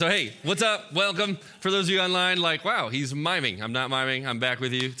So hey, what's up? Welcome. For those of you online, like, wow, he's miming. I'm not miming. I'm back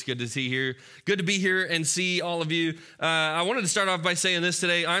with you. It's good to be here and see all of you. I wanted to start off by saying this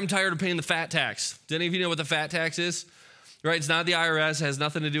today. I'm tired of paying the fat tax. Do any of you know what the fat tax is? Right, it's not the IRS, it has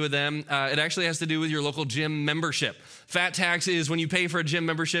nothing to do with them. It actually has to do with your local gym membership. Fat tax is when you pay for a gym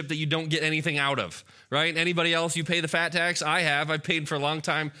membership that you don't get anything out of, right? Anybody else, you pay the fat tax? I have. I've paid for a long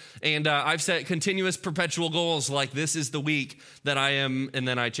time, and I've set continuous perpetual goals like this is the week that I am, and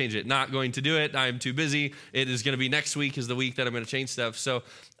then I change it. Not going to do it. I'm too busy. It is going to be next week is the week that I'm going to change stuff. So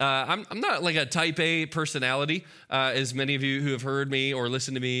I'm not like a type A personality, as many of you who have heard me or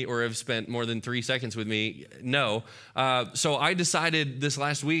listened to me or have spent more than 3 seconds with me know. So I decided this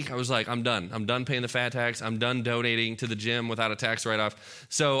last week, I was like, I'm done. I'm done paying the fat tax. I'm done donating to the gym without a tax write-off.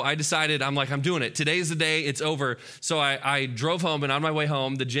 So I decided, I'm doing it. Today's the day. It's over. So I drove home, and on my way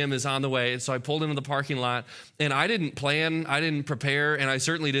home, the gym is on the way. And so I pulled into the parking lot, and I didn't plan, I didn't prepare, and I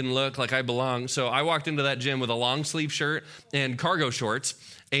certainly didn't look like I belonged. So I walked into that gym with a long sleeve shirt and cargo shorts.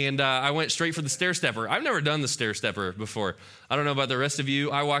 And I went straight for the stair stepper. I've never done the stair stepper before. I don't know about the rest of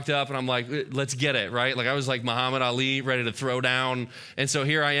you. I walked up and I'm like, let's get it, right? Like I was like Muhammad Ali, ready to throw down. And so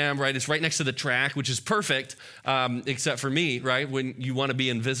here I am, right? It's right next to the track, which is perfect, except for me, right? When you want to be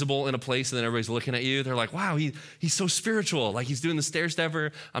invisible in a place and then everybody's looking at you, they're like, wow, he's so spiritual. Like he's doing the stair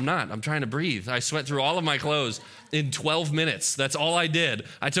stepper. I'm not. I'm trying to breathe. I sweat through all of my clothes in 12 minutes. That's all I did.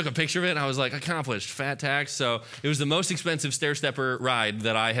 I took a picture of it and I was like, accomplished, fat tax. So it was the most expensive stair stepper ride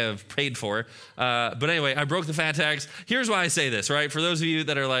that I have paid for. But anyway, I broke the fat tax. Here's why I say this, right? For those of you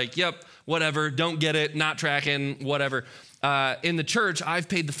that are like, yep, whatever, don't get it, not tracking, whatever. In the church, I've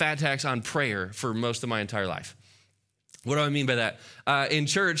paid the fat tax on prayer for most of my entire life. What do I mean by that? In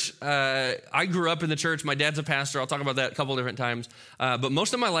church, I grew up in the church. My dad's a pastor. I'll talk about that a couple different times. But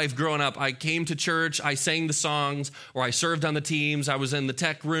most of my life growing up, I came to church, I sang the songs, or I served on the teams. I was in the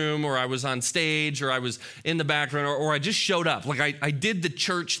tech room, or I was on stage, or I was in the background, or I just showed up. Like I did the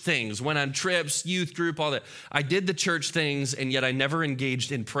church things, went on trips, youth group, all that. I did the church things, and yet I never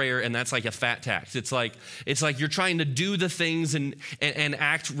engaged in prayer, and that's like a fat tax. It's like you're trying to do the things and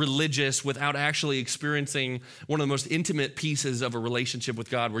act religious without actually experiencing one of the most intimate pieces of a relationship with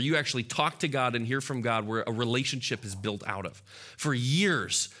God, where you actually talk to God and hear from God, where a relationship is built out of. For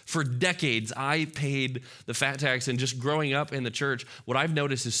years, for decades, I paid the fat tax, and just growing up in the church, what I've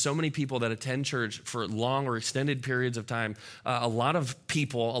noticed is so many people that attend church for long or extended periods of time, a lot of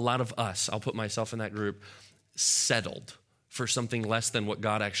people, a lot of us, I'll put myself in that group, settled for something less than what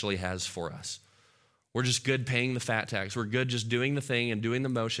God actually has for us. We're just good paying the fat tax. We're good just doing the thing and doing the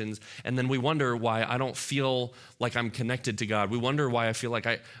motions. And then we wonder why I don't feel like I'm connected to God. We wonder why I feel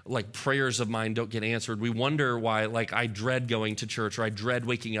like prayers of mine don't get answered. We wonder why I dread going to church, or I dread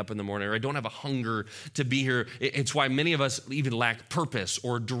waking up in the morning, or I don't have a hunger to be here. It's why many of us even lack purpose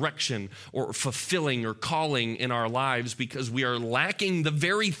or direction or fulfilling or calling in our lives, because we are lacking the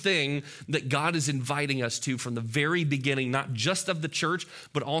very thing that God is inviting us to from the very beginning, not just of the church,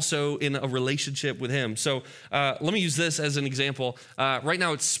 but also in a relationship with Him. So let me use this as an example. Right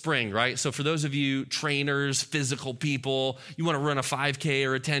now it's spring, right? So for those of you trainers, physical people, you want to run a 5K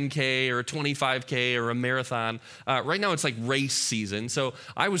or a 10K or a 25K or a marathon. Right now it's like race season. So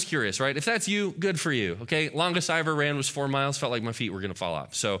I was curious, right? If that's you, good for you, okay? Longest I ever ran was 4 miles. Felt like my feet were going to fall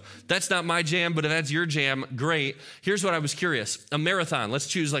off. So that's not my jam, but if that's your jam, great. Here's what I was curious. A marathon, let's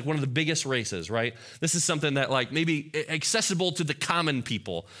choose like one of the biggest races, right? This is something that like maybe accessible to the common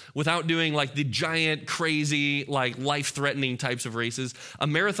people without doing like the giant, crazy, like life-threatening types of races. A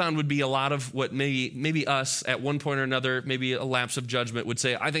marathon would be a lot of what maybe us at one point or another, maybe a lapse of judgment would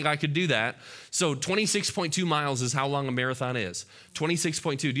say, I think I could do that. So 26.2 miles is how long a marathon is.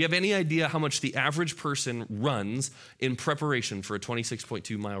 26.2. Do you have any idea how much the average person runs in preparation for a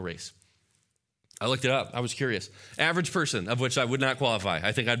 26.2 mile race? I looked it up. I was curious. Average person, of which I would not qualify.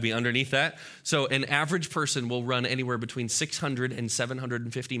 I think I'd be underneath that. So an average person will run anywhere between 600 and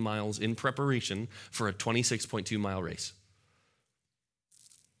 750 miles in preparation for a 26.2 mile race.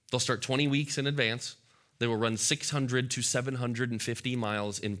 They'll start 20 weeks in advance. They will run 600 to 750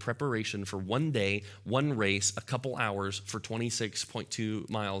 miles in preparation for one day, one race, a couple hours for 26.2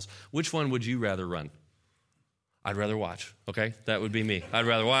 miles. Which one would you rather run? I'd rather watch, okay? That would be me. I'd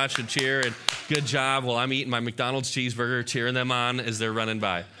rather watch and cheer and good job while I'm eating my McDonald's cheeseburger, cheering them on as they're running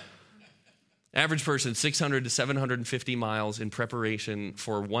by. Average person, 600 to 750 miles in preparation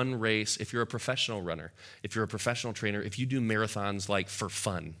for one race. If you're a professional runner, if you're a professional trainer, if you do marathons like for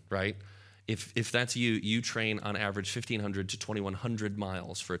fun, right? If that's you, you train on average 1,500 to 2,100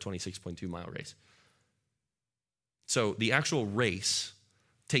 miles for a 26.2 mile race. So the actual race,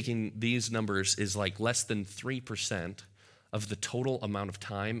 taking these numbers, is like less than 3% of the total amount of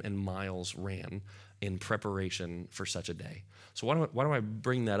time and miles ran in preparation for such a day. So why do I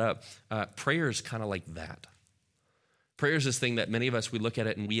bring that up? Prayer is kind of like that. Prayer is this thing that many of us, we look at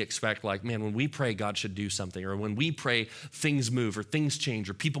it and we expect like, man, when we pray, God should do something. Or when we pray, things move or things change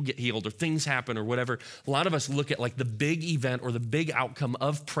or people get healed or things happen or whatever. A lot of us look at like the big event or the big outcome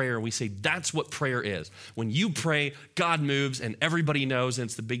of prayer. We say, that's what prayer is. When you pray, God moves and everybody knows and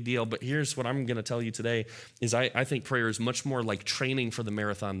it's the big deal. But here's what I'm going to tell you today is I think prayer is much more like training for the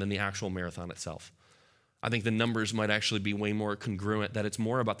marathon than the actual marathon itself. I think the numbers might actually be way more congruent, that it's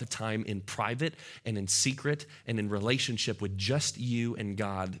more about the time in private and in secret and in relationship with just you and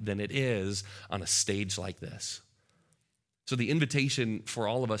God than it is on a stage like this. So the invitation for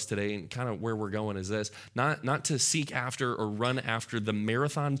all of us today and kind of where we're going is this, not to seek after or run after the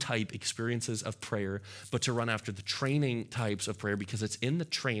marathon type experiences of prayer, but to run after the training types of prayer, because it's in the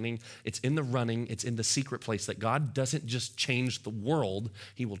training, it's in the running, it's in the secret place that God doesn't just change the world,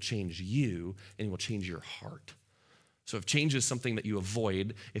 he will change you and he will change your heart. So if change is something that you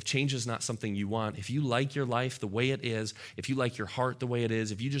avoid, if change is not something you want, if you like your life the way it is, if you like your heart the way it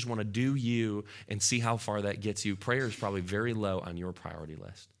is, if you just want to do you and see how far that gets you, prayer is probably very low on your priority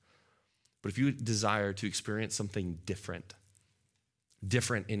list. But if you desire to experience something different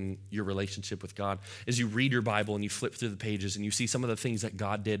in your relationship with God, as you read your Bible and you flip through the pages and you see some of the things that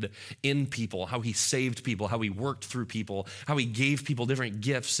God did in people, how he saved people, how he worked through people, how he gave people different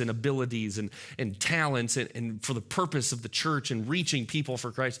gifts and abilities and talents and for the purpose of the church and reaching people for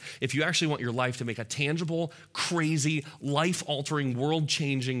Christ. If you actually want your life to make a tangible, crazy, life-altering,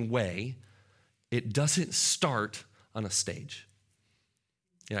 world-changing way, it doesn't start on a stage.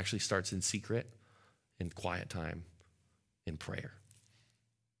 It actually starts in secret, in quiet time, in prayer.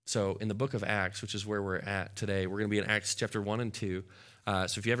 So in the book of Acts, which is where we're at today, we're going to be in Acts chapter 1 and 2. So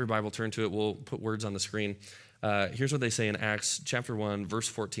if you have your Bible, turn to it. We'll put words on the screen. Here's what they say in Acts chapter 1, verse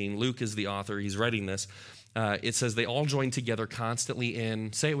 14. Luke is the author. He's writing this. It says, they all joined together constantly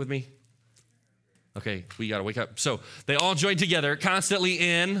in, say it with me. Okay, we got to wake up. So they all joined together constantly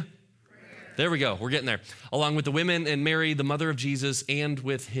in, there we go. We're getting there. Along with the women and Mary, the mother of Jesus, and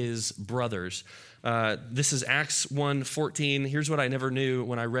with his brothers. This is Acts 1:14. Here's what I never knew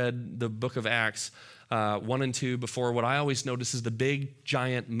when I read the book of Acts 1 and 2 before. What I always notice is the big,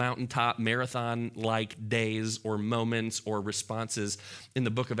 giant, mountaintop, marathon-like days or moments or responses in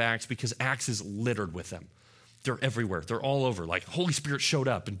the book of Acts, because Acts is littered with them. They're everywhere. They're all over. Like Holy Spirit showed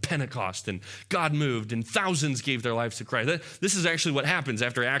up and Pentecost and God moved and thousands gave their lives to Christ. This is actually what happens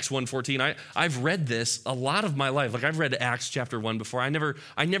after Acts 1:14. I've read this a lot of my life. Like I've read Acts chapter 1 before. I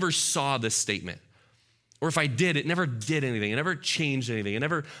never saw this statement. Or if I did, it never did anything. It never changed anything. It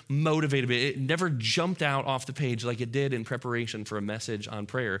never motivated me. It never jumped out off the page like it did in preparation for a message on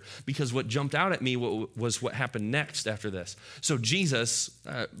prayer, because what jumped out at me was what happened next after this. So Jesus,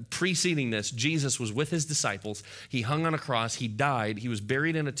 preceding this, Jesus was with his disciples. He hung on a cross. He died. He was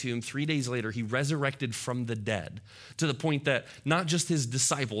buried in a tomb. 3 days later, he resurrected from the dead, to the point that not just his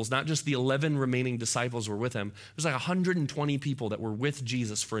disciples, not just the 11 remaining disciples were with him. It was like 120 people that were with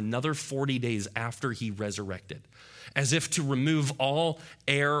Jesus for another 40 days after he resurrected, as if to remove all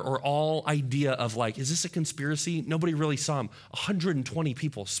air or all idea of like, is this a conspiracy? Nobody really saw him. 120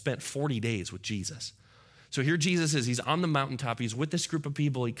 people spent 40 days with Jesus. So here Jesus is, he's on the mountaintop, he's with this group of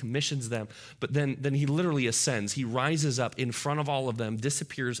people, he commissions them, but then he literally ascends, he rises up in front of all of them,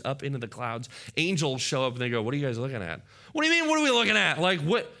 disappears up into the clouds. Angels show up and they go, what are you guys looking at? What do you mean, what are we looking at? Like,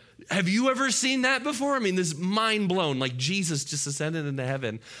 what? Have you ever seen that before? I mean, this mind blown, like Jesus just ascended into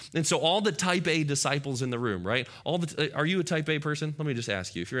heaven. And so all the type A disciples in the room, right? Are you a type A person? Let me just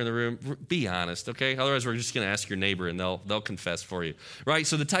ask you, if you're in the room, be honest, okay? Otherwise, we're just going to ask your neighbor and they'll confess for you, right?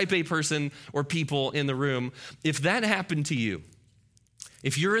 So the type A person or people in the room, if that happened to you,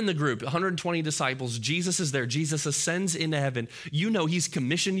 if you're in the group, 120 disciples, Jesus is there, Jesus ascends into heaven, you know he's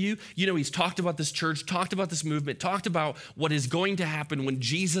commissioned you, you know he's talked about this church, talked about this movement, talked about what is going to happen when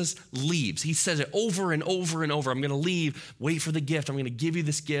Jesus leaves. He says it over and over and over. I'm going to leave, wait for the gift, I'm going to give you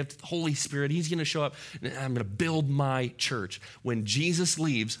this gift, Holy Spirit, he's going to show up, and I'm going to build my church. When Jesus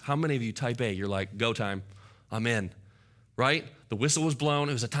leaves, how many of you type A, you're like, go time, I'm in, right? The whistle was blown.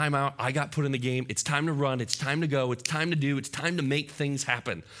 It was a timeout. I got put in the game. It's time to run. It's time to go. It's time to do. It's time to make things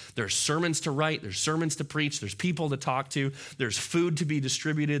happen. There's sermons to write. There's sermons to preach. There's people to talk to. There's food to be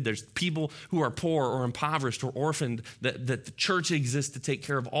distributed. There's people who are poor or impoverished or orphaned that the church exists to take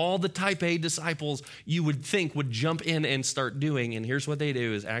care of. All the type A disciples you would think would jump in and start doing. And here's what they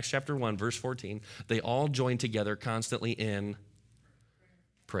do is Acts chapter 1, verse 14. They all join together constantly in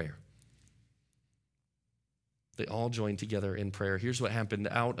prayer. They all joined together in prayer. Here's what happened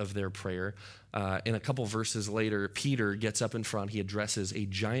out of their prayer. In a couple verses later, Peter gets up in front. He addresses a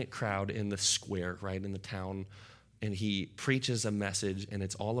giant crowd in the square, right, in the town, and he preaches a message, and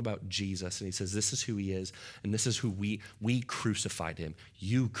it's all about Jesus. And he says, this is who he is, and this is who we crucified him.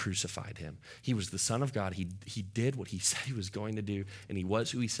 You crucified him. He was the Son of God. He did what he said he was going to do, and he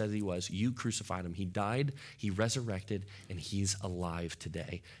was who he said he was. You crucified him. He died, he resurrected, and he's alive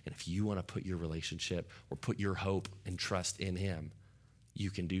today. And if you want to put your relationship or put your hope and trust in him,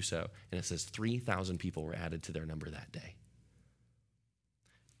 you can do so. And it says 3,000 people were added to their number that day.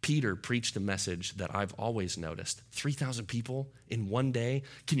 Peter preached a message that I've always noticed. 3,000 people in one day.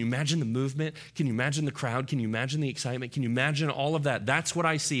 Can you imagine the movement? Can you imagine the crowd? Can you imagine the excitement? Can you imagine all of that? That's what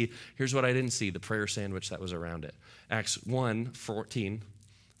I see. Here's what I didn't see, the prayer sandwich that was around it. Acts 1:14,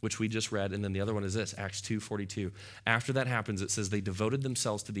 which we just read, and then the other one is this, Acts 2:42. After that happens, it says they devoted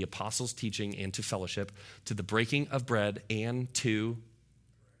themselves to the apostles' teaching and to fellowship, to the breaking of bread, and to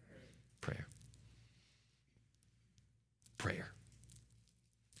prayer. Prayer.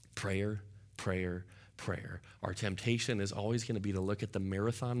 Prayer, prayer, prayer. Our temptation is always going to be to look at the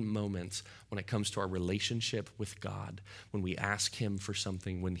marathon moments when it comes to our relationship with God, when we ask him for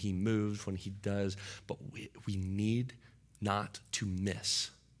something, when he moves, when he does. But we need not to miss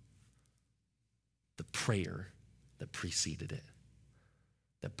the prayer that preceded it,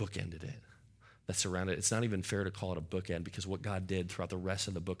 that bookended it, that surrounded it. It's not even fair to call it a bookend, because what God did throughout the rest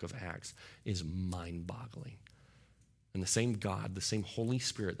of the book of Acts is mind-boggling. And the same God, the same Holy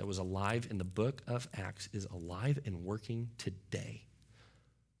Spirit that was alive in the book of Acts is alive and working today.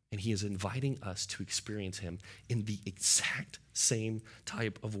 And he is inviting us to experience him in the exact same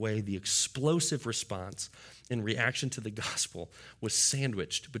type of way. The explosive response in reaction to the gospel was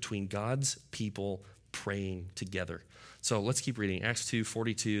sandwiched between God's people praying together. So let's keep reading. Acts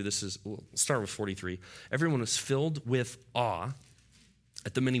 2:42. We'll start with 43. Everyone was filled with awe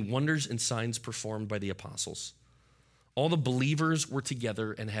at the many wonders and signs performed by the apostles. All the believers were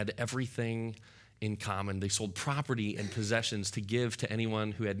together and had everything in common. They sold property and possessions to give to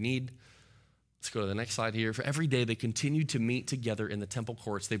anyone who had need. Let's go to the next slide here. For every day they continued to meet together in the temple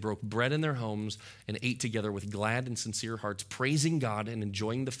courts. They broke bread in their homes and ate together with glad and sincere hearts, praising God and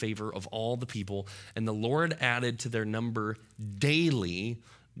enjoying the favor of all the people. And the Lord added to their number daily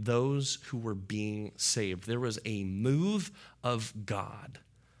those who were being saved. There was a move of God,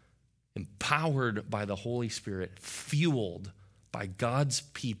 empowered by the Holy Spirit, fueled by God's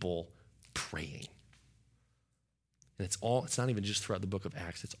people praying. And it's not even just throughout the book of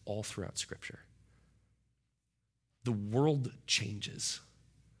Acts, it's all throughout Scripture. The world changes.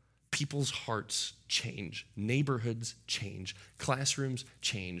 People's hearts change. Neighborhoods change. Classrooms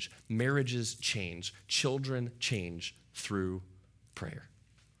change. Marriages change. Children change through prayer.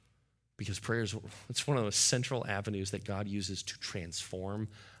 Because prayer it's one of those central avenues that God uses to transform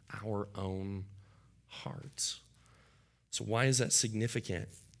our own hearts. So why is that significant?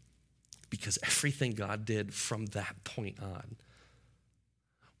 Because everything God did from that point on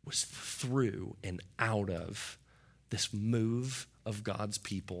was through and out of this move of God's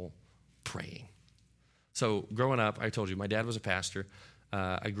people praying. So growing up, I told you, my dad was a pastor.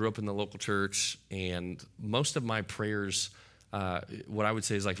 I grew up in the local church, and most of my prayers, what I would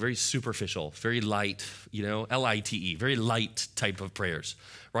say is like very superficial, very light, L-I-T-E, very light type of prayers,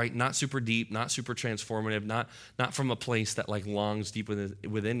 right? Not super deep, not super transformative, not from a place that like longs deep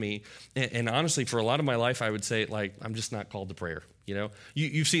within me. And honestly, for a lot of my life, I would say like, I'm just not called to prayer.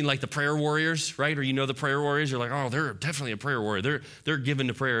 You've seen like the prayer warriors, right? Or the prayer warriors, you're like, oh, they're definitely a prayer warrior. They're given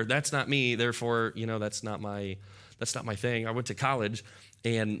to prayer. That's not me. Therefore, that's not my thing. I went to college,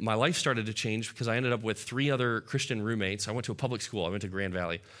 and my life started to change because I ended up with 3 other Christian roommates. I went to a public school. I went to Grand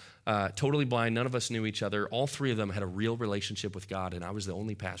Valley. Totally blind. None of us knew each other. All 3 of them had a real relationship with God, and I was the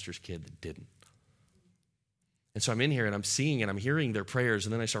only pastor's kid that didn't. And so I'm in here, and I'm seeing and I'm hearing their prayers,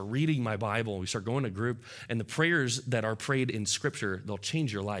 and then I start reading my Bible, and we start going to group, and the prayers that are prayed in Scripture, they'll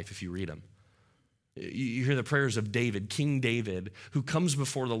change your life if you read them. You hear the prayers of David, King David, who comes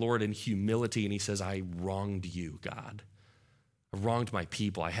before the Lord in humility, and he says, I wronged you, God. I wronged my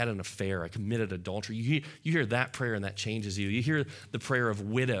people. I had an affair. I committed adultery. You hear that prayer, and that changes you. You hear the prayer of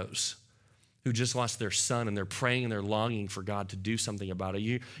widows who just lost their son, and they're praying and they're longing for God to do something about it.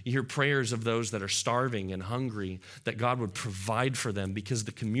 You hear prayers of those that are starving and hungry, that God would provide for them because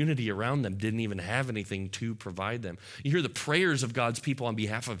the community around them didn't even have anything to provide them. You hear the prayers of God's people on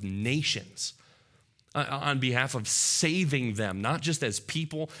behalf of nations, on behalf of saving them, not just as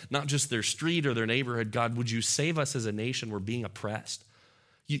people, not just their street or their neighborhood. God, would you save us as a nation? We're being oppressed.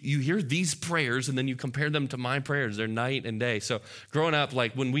 you hear these prayers and then you compare them to my prayers. They're night and day. So growing up,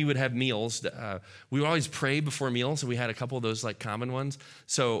 like when we would have meals, we would always pray before meals, and we had a couple of those like common ones.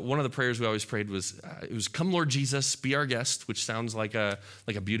 So one of the prayers we always prayed was, it was, "Come Lord Jesus, be our guest," which sounds like a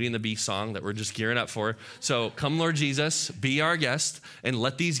Beauty and the Beast song that we're just gearing up for. So, "Come Lord Jesus, be our guest, and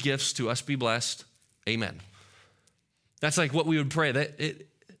let these gifts to us be blessed. Amen." That's like what we would pray.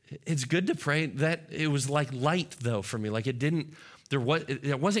 It's good to pray. That it was like light though for me. Like it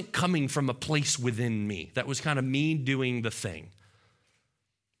wasn't coming from a place within me. That was kind of me doing the thing.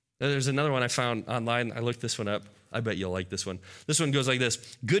 There's another one I found online. I looked this one up. I bet you'll like this one. This one goes like this: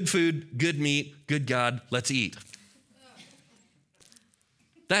 "Good food, good meat, good God, let's eat."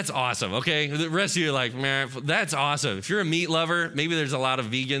 That's awesome, okay? The rest of you are like, man, that's awesome. If you're a meat lover, maybe there's a lot of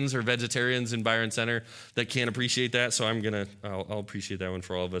vegans or vegetarians in Byron Center that can't appreciate that, so I'll appreciate that one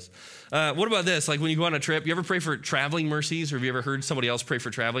for all of us. What about this? Like when you go on a trip, you ever pray for traveling mercies, or have you ever heard somebody else pray for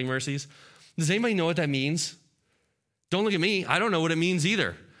traveling mercies? Does anybody know what that means? Don't look at me. I don't know what it means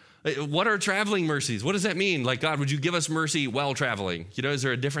either. What are traveling mercies? What does that mean? Like, God, would you give us mercy while traveling? You know, is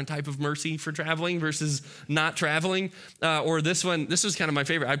there a different type of mercy for traveling versus not traveling? Or this one, this was kind of my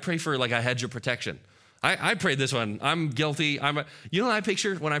favorite. I pray for like a hedge of protection. I prayed this one. I'm guilty. You know what I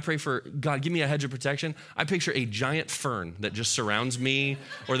picture when I pray for, God, give me a hedge of protection? I picture a giant fern that just surrounds me,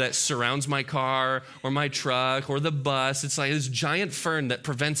 or that surrounds my car or my truck or the bus. It's like this giant fern that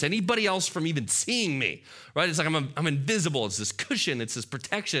prevents anybody else from even seeing me, right? It's like I'm invisible. It's this cushion. It's this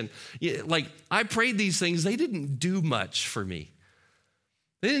protection. Like I prayed these things. They didn't do much for me.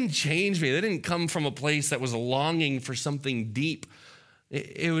 They didn't change me. They didn't come from a place that was longing for something deep.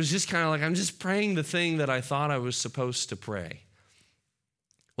 It was just kind of like, I'm just praying the thing that I thought I was supposed to pray.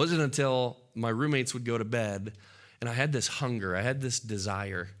 It wasn't until my roommates would go to bed and I had this hunger, I had this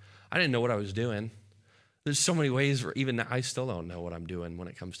desire. I didn't know what I was doing. There's so many ways where even I still don't know what I'm doing when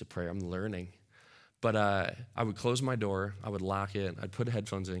it comes to prayer. I'm learning. But I would close my door, I would lock it, I'd put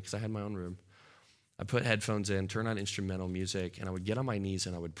headphones in because I had my own room. I'd put headphones in, turn on instrumental music, and I would get on my knees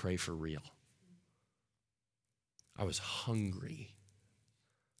and I would pray for real. I was hungry.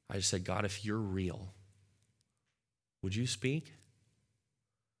 I just said, God, if you're real, would you speak?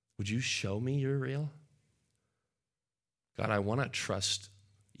 Would you show me you're real? God, I want to trust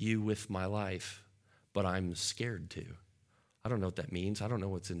you with my life, but I'm scared to. I don't know what that means. I don't know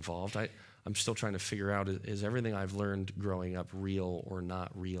what's involved. I'm still trying to figure out, is everything I've learned growing up real or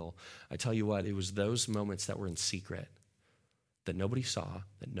not real? I tell you what, it was those moments that were in secret, that nobody saw,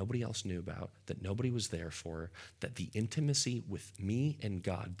 that nobody else knew about, that nobody was there for, that the intimacy with me and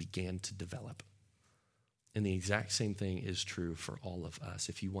God began to develop. And the exact same thing is true for all of us.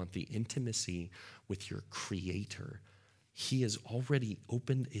 If you want the intimacy with your Creator, He has already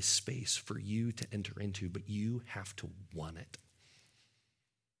opened a space for you to enter into, but you have to want it.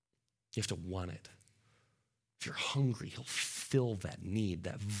 You have to want it. If you're hungry, He'll fill that need,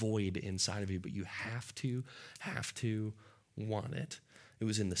 that void inside of you, but you have to want it. It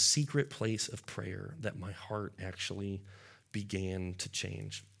was in the secret place of prayer that my heart actually began to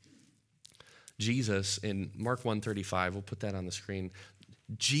change. Jesus, in Mark 1:35, we'll put that on the screen,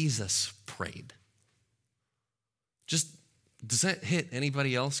 Jesus prayed. Just, does that hit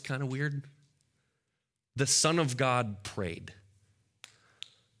anybody else kind of weird? The Son of God prayed.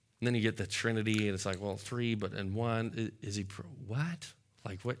 And then you get the Trinity, and it's like, well, three, but in one. Is he, what?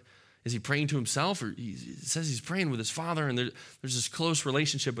 Like, what? Is he praying to himself? Or it says he's praying with his Father, and there's this close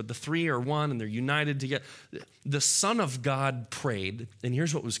relationship, but the three are one, and they're united together. The Son of God prayed, and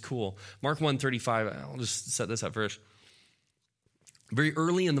here's what was cool. Mark 1:35, I'll just set this up first. Very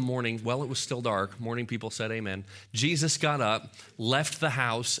early in the morning, while it was still dark, morning people said amen, Jesus got up, left the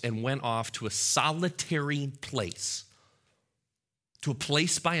house, and went off to a solitary place, to a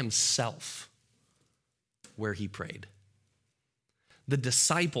place by himself where he prayed. The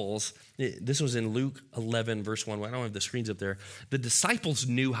disciples, this was in Luke 11, verse 1. I don't have the screens up there. The disciples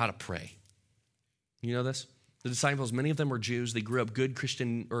knew how to pray. You know this? The disciples, many of them were Jews. They grew up good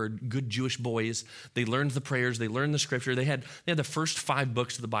Christian or good Jewish boys. They learned the prayers. They learned the scripture. They had the first 5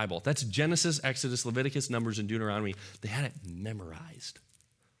 books of the Bible. That's Genesis, Exodus, Leviticus, Numbers, and Deuteronomy. They had it memorized.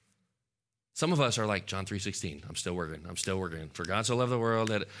 Some of us are like John 3:16. I'm still working. For God so loved the world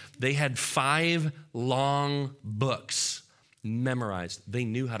that they had 5 long books memorized. They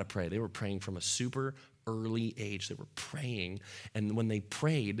knew how to pray. They were praying from a super early age. They were praying, and when they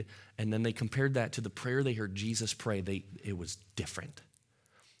prayed, and then they compared that to the prayer they heard Jesus pray, it was different.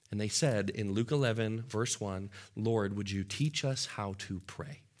 And they said in Luke 11, verse 1, Lord, would you teach us how to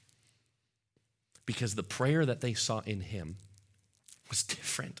pray? Because the prayer that they saw in him was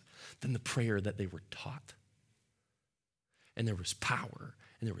different than the prayer that they were taught. And there was power,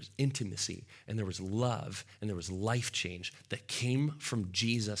 and there was intimacy, and there was love, and there was life change that came from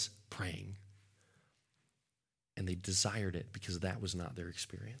Jesus praying. And they desired it because that was not their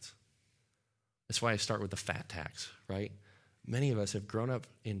experience. That's why I start with the fat tax, right? Many of us have grown up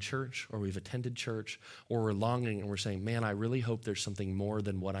in church, or we've attended church, or we're longing and we're saying, man, I really hope there's something more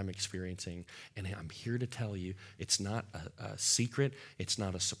than what I'm experiencing. And I'm here to tell you, it's not a secret. It's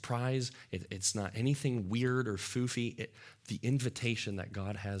not a surprise. It's not anything weird or foofy. The invitation that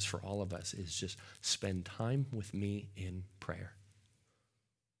God has for all of us is just spend time with me in prayer.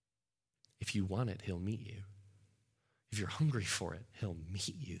 If you want it, he'll meet you. If you're hungry for it, he'll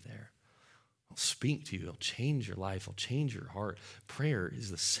meet you there. He'll speak to you. He'll change your life. He'll change your heart. Prayer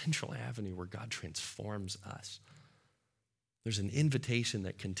is the central avenue where God transforms us. There's an invitation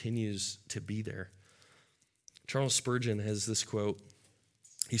that continues to be there. Charles Spurgeon has this quote.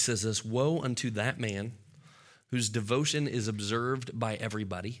 He says this, "Woe unto that man whose devotion is observed by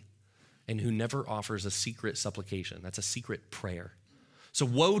everybody and who never offers a secret supplication." That's a secret prayer. So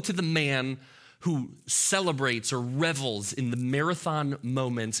woe to the man who celebrates or revels in the marathon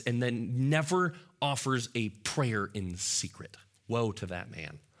moments and then never offers a prayer in secret. Woe to that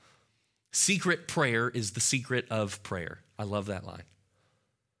man. Secret prayer is the secret of prayer. I love that line.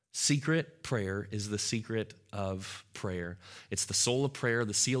 Secret prayer is the secret of prayer. It's the soul of prayer,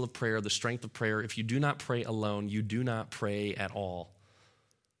 the seal of prayer, the strength of prayer. If you do not pray alone, you do not pray at all.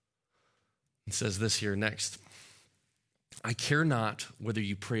 It says this here next. "I care not whether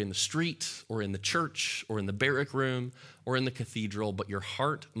you pray in the street or in the church or in the barrack room or in the cathedral, but your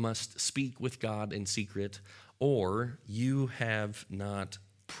heart must speak with God in secret, or you have not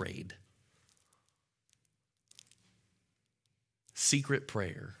prayed." Secret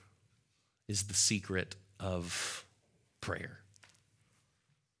prayer is the secret of prayer.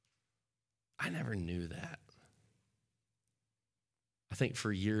 I never knew that. I think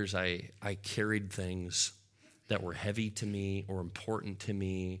for years I carried things that were heavy to me or important to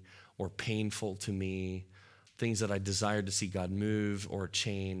me or painful to me, things that I desired to see God move or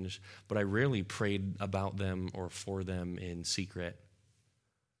change, but I rarely prayed about them or for them in secret.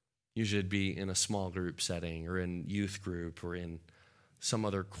 Usually it'd be in a small group setting or in youth group or in some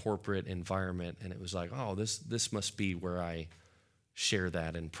other corporate environment, and it was like, oh, this must be where I share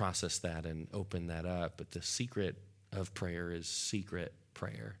that and process that and open that up. But the secret of prayer is secret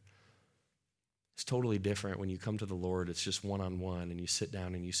prayer. It's totally different when you come to the Lord. It's just one-on-one, and you sit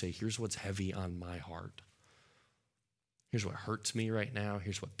down and you say, here's what's heavy on my heart. Here's what hurts me right now.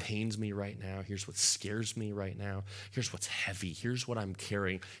 Here's what pains me right now. Here's what scares me right now. Here's what's heavy. Here's what I'm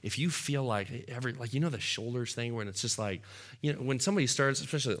carrying. If you feel like the shoulders thing when it's just like, when somebody starts,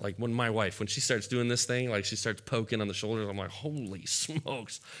 especially like when my wife, when she starts doing this thing, like she starts poking on the shoulders, I'm like, holy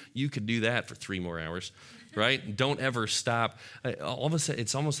smokes, you could do that for 3 more hours, right? Don't ever stop. All of a sudden,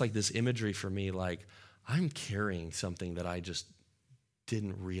 it's almost like this imagery for me, like I'm carrying something that I just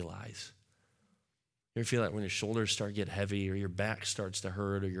didn't realize. You ever feel like when your shoulders start to get heavy or your back starts to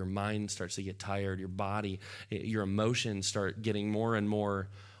hurt or your mind starts to get tired, your body, your emotions start getting more and more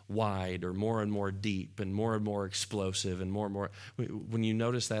wide or more deep and more explosive and more. When you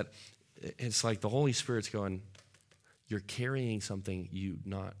notice that, it's like the Holy Spirit's going, you're carrying something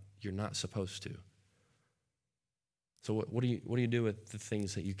you're not supposed to. So what do you do with the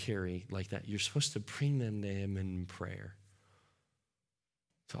things that you carry like that? You're supposed to bring them to him in prayer,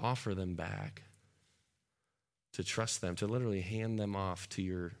 to offer them back, to trust them, to literally hand them off to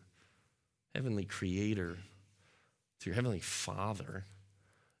your heavenly creator, to your heavenly Father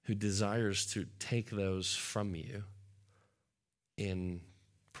who desires to take those from you in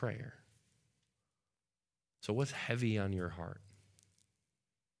prayer. So what's heavy on your heart?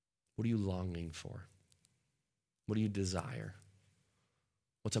 What are you longing for? What do you desire?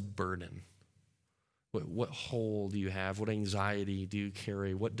 What's a burden? What hole do you have? What anxiety do you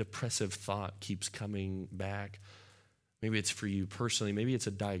carry? What depressive thought keeps coming back? Maybe it's for you personally. Maybe it's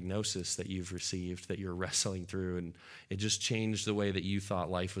a diagnosis that you've received that you're wrestling through, and it just changed the way that you thought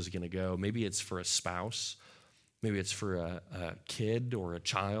life was going to go. Maybe it's for a spouse. Maybe it's for a kid or a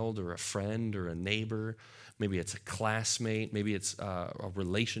child or a friend or a neighbor. Maybe it's a classmate. Maybe it's a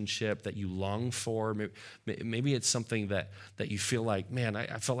relationship that you long for. Maybe it's something that you feel like, man,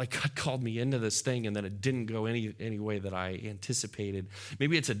 I felt like God called me into this thing and then it didn't go any way that I anticipated.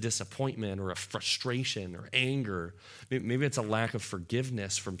 Maybe it's a disappointment or a frustration or anger. Maybe it's a lack of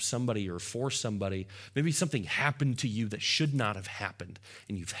forgiveness from somebody or for somebody. Maybe something happened to you that should not have happened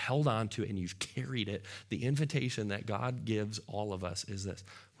and you've held on to it and you've carried it. The invitation that God gives all of us is this: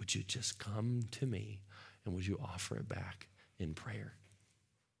 would you just come to me? And would you offer it back in prayer?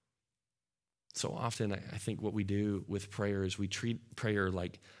 So often I think what we do with prayer is we treat prayer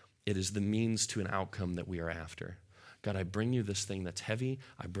like it is the means to an outcome that we are after. God, I bring you this thing that's heavy.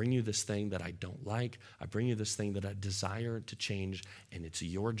 I bring you this thing that I don't like. I bring you this thing that I desire to change, and it's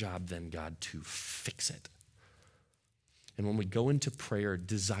your job then, God, to fix it. And when we go into prayer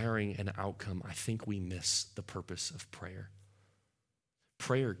desiring an outcome, I think we miss the purpose of prayer.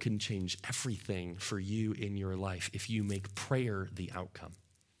 Prayer can change everything for you in your life if you make prayer the outcome,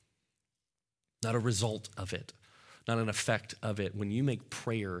 not a result of it, not an effect of it. When you make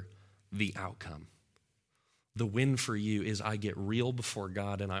prayer the outcome, the win for you is I get real before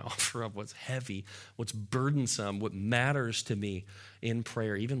God and I offer up what's heavy, what's burdensome, what matters to me in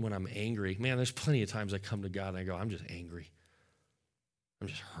prayer, even when I'm angry. Man, there's plenty of times I come to God and I go, I'm just angry. I'm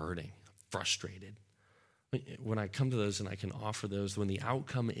just hurting, frustrated. When I come to those and I can offer those, when the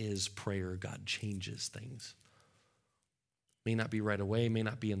outcome is prayer, God changes things. May not be right away, may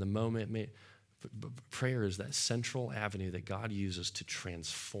not be in the moment, but prayer is that central avenue that God uses to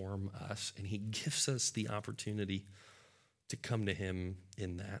transform us, and he gives us the opportunity to come to him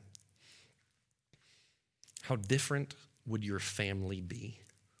in that. How different would your family be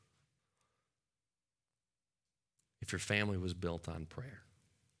if your family was built on prayer?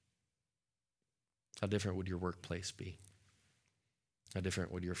 How different would your workplace be? How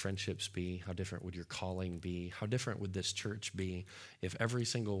different would your friendships be? How different would your calling be? How different would this church be if every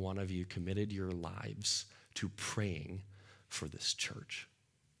single one of you committed your lives to praying for this church?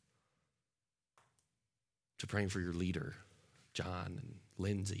 To praying for your leader, John and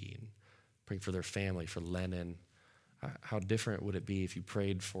Lindsay, and praying for their family, for Lennon. How different would it be if you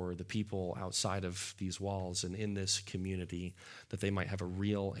prayed for the people outside of these walls and in this community, that they might have a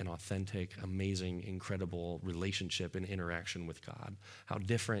real and authentic, amazing, incredible relationship and interaction with God? How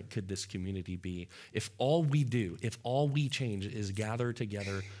different could this community be if all we do, if all we change is gather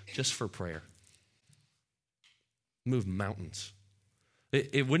together just for prayer? Move mountains.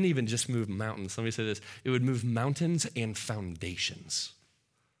 It wouldn't even just move mountains. Let me say this. It would move mountains and foundations.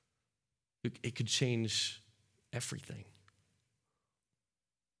 It could change everything.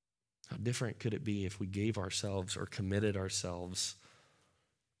 How different could it be if we gave ourselves or committed ourselves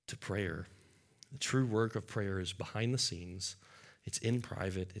to prayer? The true work of prayer is behind the scenes. It's in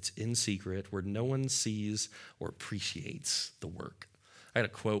private. It's in secret, where no one sees or appreciates the work. I had a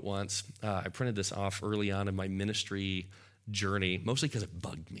quote once. I printed this off early on in my ministry journey, mostly because it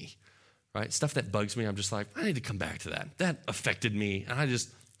bugged me, right? Stuff that bugs me, I'm just like, I need to come back to that. That affected me. And I just,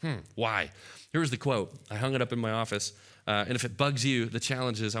 why? Here's the quote. I hung it up in my office. And if it bugs you, the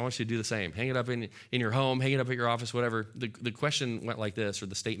challenge is I want you to do the same. Hang it up in your home, hang it up at your office, whatever. The question went like this, or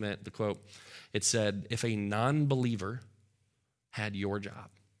the statement, the quote. It said, if a non-believer had your job,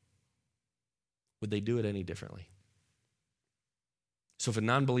 would they do it any differently? So if a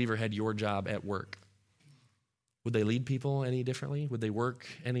non-believer had your job at work, would they lead people any differently? Would they work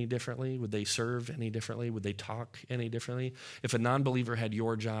any differently? Would they serve any differently? Would they talk any differently? If a non-believer had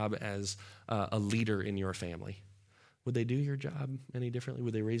your job as a leader in your family, would they do your job any differently?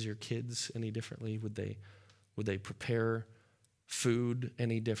 Would they raise your kids any differently? Would they prepare food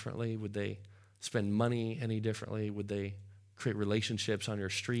any differently? Would they spend money any differently? Would they create relationships on your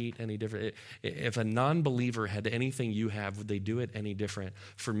street any different? If a non-believer had anything you have, would they do it any different?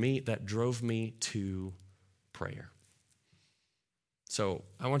 For me, that drove me to prayer. So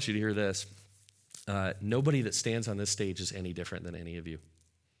I want you to hear this. Nobody that stands on this stage is any different than any of you.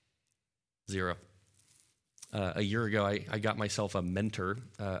 Zero. A year ago, I got myself a mentor,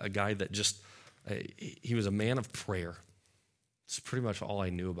 a guy that just, he was a man of prayer. It's pretty much all I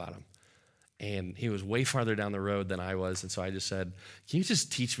knew about him. And he was way farther down the road than I was. And so I just said, can you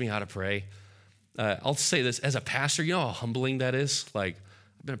just teach me how to pray? I'll say this, as a pastor, you know how humbling that is? Like,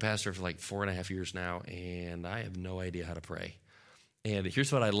 I've been a pastor for like 4.5 years now, and I have no idea how to pray. And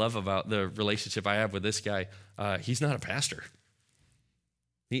here's what I love about the relationship I have with this guy. He's not a pastor.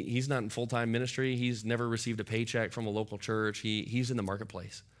 He's not in full-time ministry. He's never received a paycheck from a local church. He's in the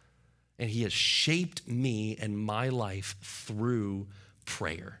marketplace. And he has shaped me and my life through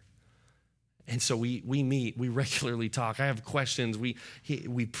prayer. And so we meet, we regularly talk. I have questions. We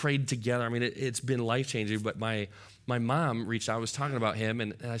prayed together. I mean, it's been life-changing, but my mom reached out. I was talking about him,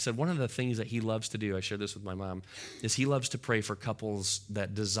 and I said, one of the things that he loves to do, I shared this with my mom, is he loves to pray for couples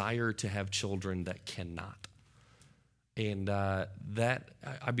that desire to have children that cannot. And that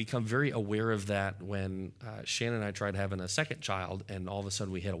I become very aware of that when Shannon and I tried having a second child, and all of a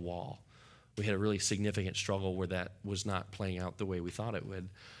sudden we hit a wall. We had a really significant struggle where that was not playing out the way we thought it would.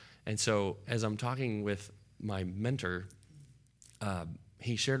 And so as I'm talking with my mentor,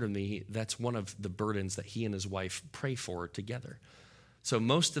 he shared with me that's one of the burdens that he and his wife pray for together. So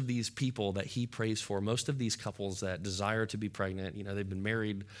most of these people that he prays for, most of these couples that desire to be pregnant, they've been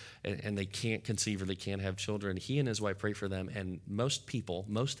married and they can't conceive or they can't have children, he and his wife pray for them, and most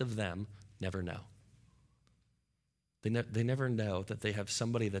of them never know. They never know that they have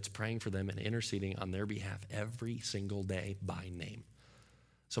somebody that's praying for them and interceding on their behalf every single day by name.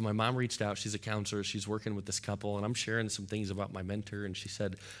 So my mom reached out. She's a counselor. She's working with this couple, and I'm sharing some things about my mentor, and she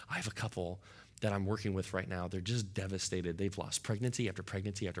said, I have a couple that I'm working with right now. They're just devastated. They've lost pregnancy after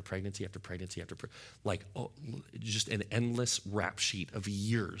pregnancy after pregnancy after pregnancy after just an endless rap sheet of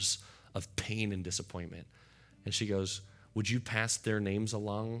years of pain and disappointment. And she goes, would you pass their names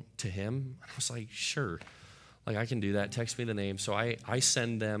along to him? I was like, sure. I can do that. Text me the names. So I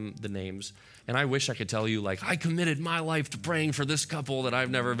send them the names. And I wish I could tell you, I committed my life to praying for this couple that I've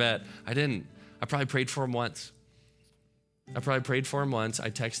never met. I didn't. I probably prayed for them once. I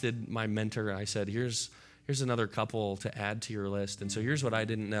texted my mentor and I said, here's another couple to add to your list. And so here's what I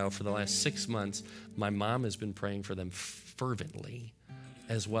didn't know. For the last 6 months, my mom has been praying for them fervently,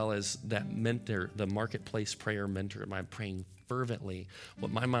 as well as that mentor, the marketplace prayer mentor. I'm praying fervently.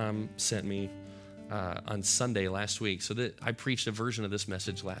 What my mom sent me on Sunday last week. So I preached a version of this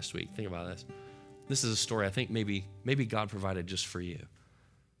message last week. Think about this. This is a story I think maybe God provided just for you.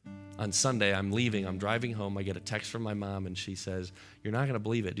 On Sunday, I'm leaving. I'm driving home. I get a text from my mom, and she says, you're not going to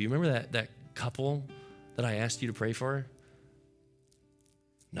believe it. Do you remember that couple that I asked you to pray for?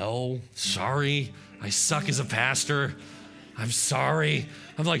 No, sorry. I suck as a pastor. I'm sorry.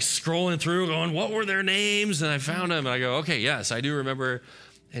 I'm scrolling through going, what were their names? And I found them, and I go, okay, yes, I do remember.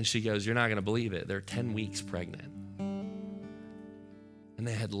 And she goes, you're not going to believe it. They're 10 weeks pregnant. And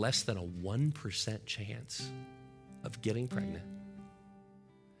they had less than a 1% chance of getting pregnant.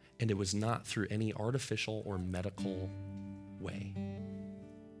 And it was not through any artificial or medical way.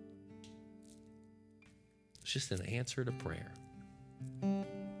 It's just an answer to prayer.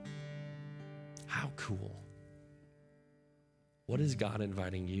 How cool. What is God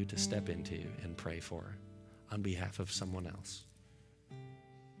inviting you to step into and pray for on behalf of someone else?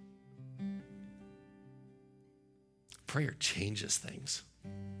 Prayer changes things.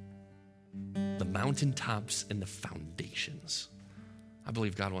 The mountaintops and the foundations. I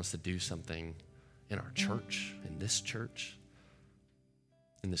believe God wants to do something in our church, in this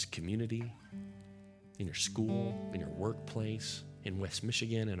community, in your school, in your workplace, in West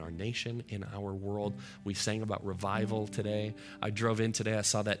Michigan, in our nation, in our world. We sang about revival today. I drove in today. I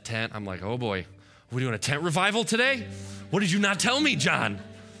saw that tent. I'm like, oh boy, are we doing a tent revival today? What did you not tell me, John?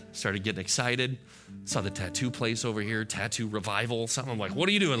 Started getting excited. Saw the tattoo place over here, tattoo revival, something. I'm like, what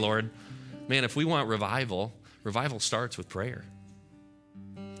are you doing, Lord? Man, if we want revival starts with prayer.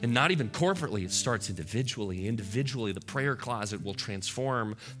 And not even corporately, it starts individually. Individually, the prayer closet will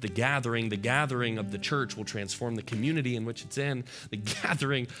transform the gathering. The gathering of the church will transform the community in which it's in. The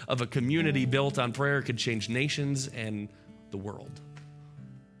gathering of a community built on prayer could change nations and the world.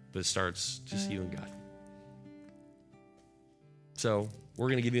 But it starts just you and God. So we're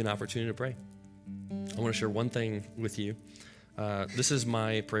going to give you an opportunity to pray. I want to share one thing with you. This is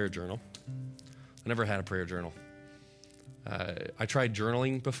my prayer journal. I never had a prayer journal. I tried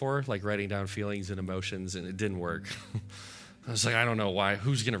journaling before, writing down feelings and emotions, and it didn't work. I was like, I don't know why.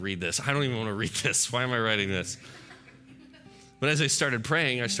 Who's going to read this? I don't even want to read this. Why am I writing this? But as I started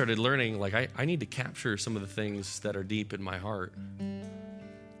praying, I started learning, I need to capture some of the things that are deep in my heart.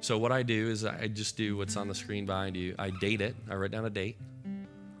 So what I do is I just do what's on the screen behind you. I date it. I write down a date.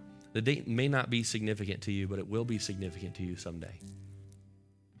 The date may not be significant to you, but it will be significant to you someday.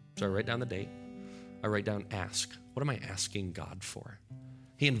 So I write down the date. I write down ask. What am I asking God for?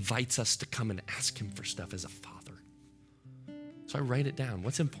 He invites us to come and ask him for stuff as a father. So I write it down.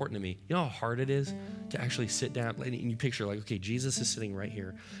 What's important to me? You know how hard it is to actually sit down and you picture okay, Jesus is sitting right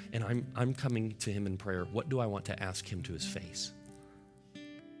here and I'm coming to him in prayer. What do I want to ask him to his face?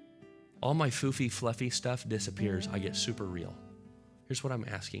 All my foofy, fluffy stuff disappears. I get super real. Here's what I'm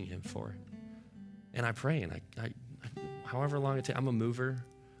asking him for. And I pray, and I however long it takes. I'm a mover.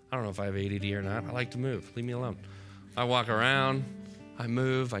 I don't know if I have ADD or not. I like to move. Leave me alone. I walk around. I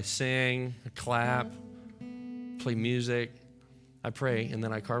move. I sing. I clap. Play music. I pray, and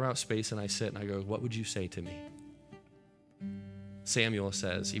then I carve out space, and I sit, and I go, what would you say to me? Samuel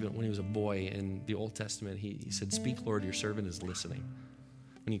says, even when he was a boy in the Old Testament, he said, speak, Lord, your servant is listening.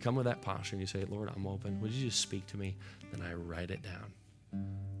 When you come with that posture and you say, Lord, I'm open. Would you just speak to me? Then I write it down.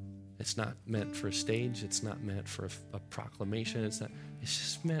 It's not meant for a stage. It's not meant for a proclamation. It's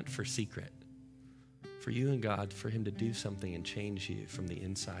just meant for secret. For you and God, for him to do something and change you from the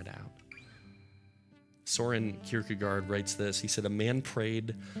inside out. Soren Kierkegaard writes this. He said, a man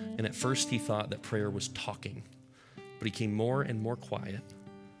prayed, and at first he thought that prayer was talking. But he came more and more quiet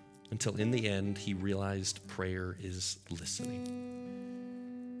until in the end, he realized prayer is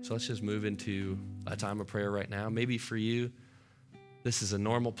listening. So let's just move into a time of prayer right now. Maybe for you, this is a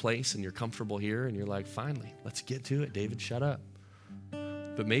normal place and you're comfortable here and you're like, finally, let's get to it. David, shut up.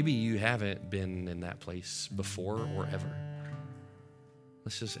 But maybe you haven't been in that place before or ever.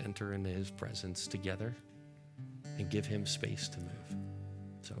 Let's just enter into his presence together and give him space to move.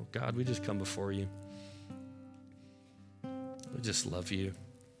 So God, we just come before you. We just love you.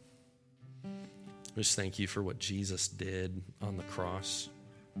 We just thank you for what Jesus did on the cross.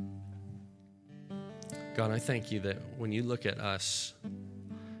 God, I thank you that when you look at us,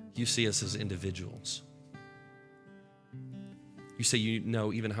 you see us as individuals. You say you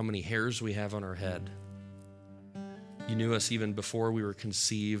know even how many hairs we have on our head. You knew us even before we were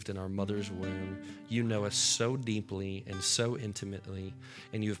conceived in our mother's womb. You know us so deeply and so intimately,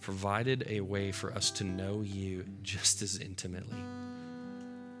 and you have provided a way for us to know you just as intimately.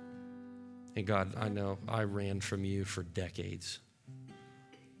 And God, I know I ran from you for decades,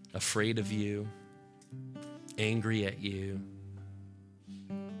 afraid of you, angry at you,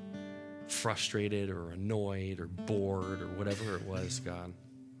 frustrated or annoyed or bored or whatever it was, God,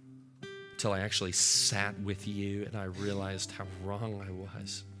 until I actually sat with you and I realized how wrong I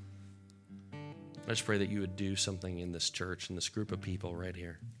was. I just pray that you would do something in this church, in this group of people right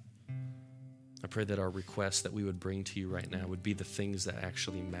here. I pray that our requests that we would bring to you right now would be the things that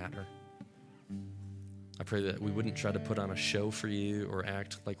actually matter. I pray that we wouldn't try to put on a show for you or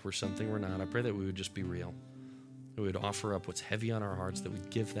act like we're something we're not. I pray that we would just be real. That we would offer up what's heavy on our hearts, that we'd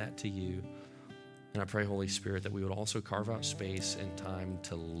give that to you. And I pray, Holy Spirit, that we would also carve out space and time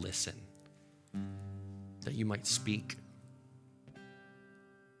to listen, that you might speak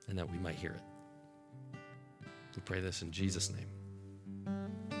and that we might hear it. We pray this in Jesus' name.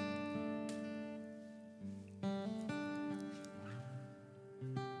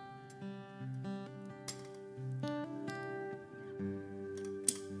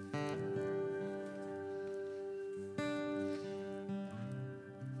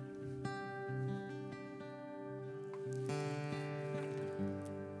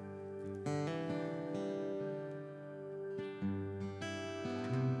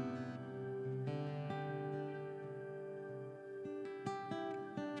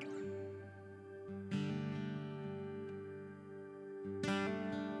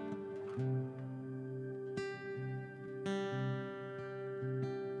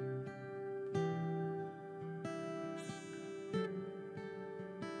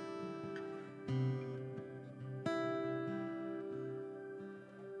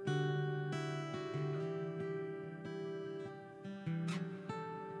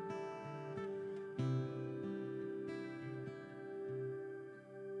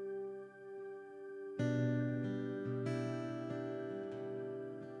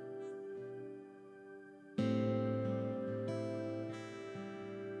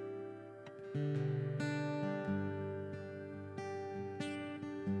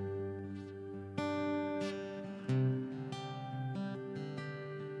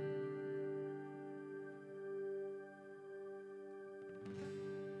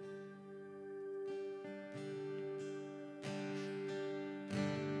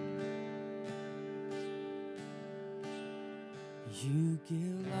 You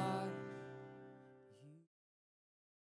give life